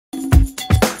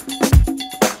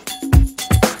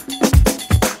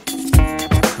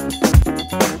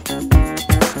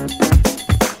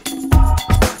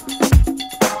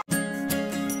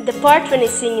part when I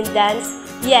sing and dance,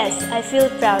 yes, I feel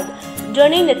proud.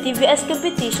 Joining the TVS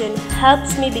competition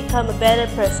helps me become a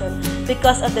better person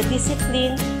because of the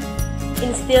discipline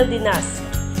instilled in us.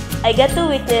 I get to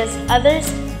witness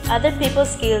other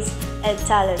people's skills and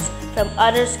talents from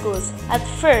other schools. At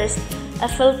first, I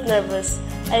felt nervous.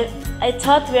 I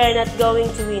thought we are not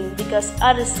going to win because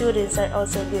other students are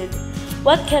also good.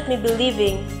 What kept me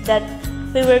believing that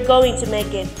we were going to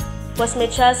make it was my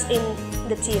trust in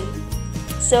the team.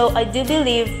 So I do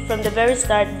believe from the very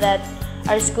start that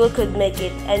our school could make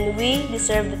it and we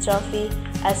deserve the trophy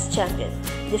as champion.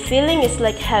 The feeling is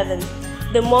like heaven.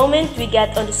 The moment we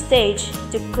got on the stage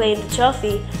to claim the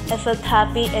trophy, I felt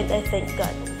happy and I thank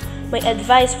God. My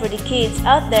advice for the kids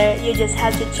out there, you just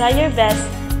have to try your best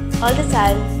all the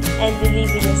time and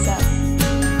believe in yourself.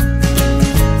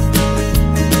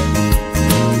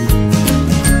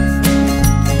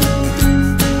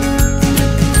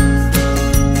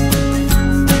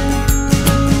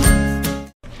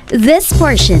 This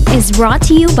portion is brought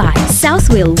to you by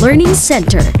Southwill Learning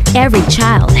Center. Every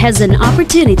child has an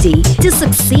opportunity to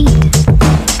succeed.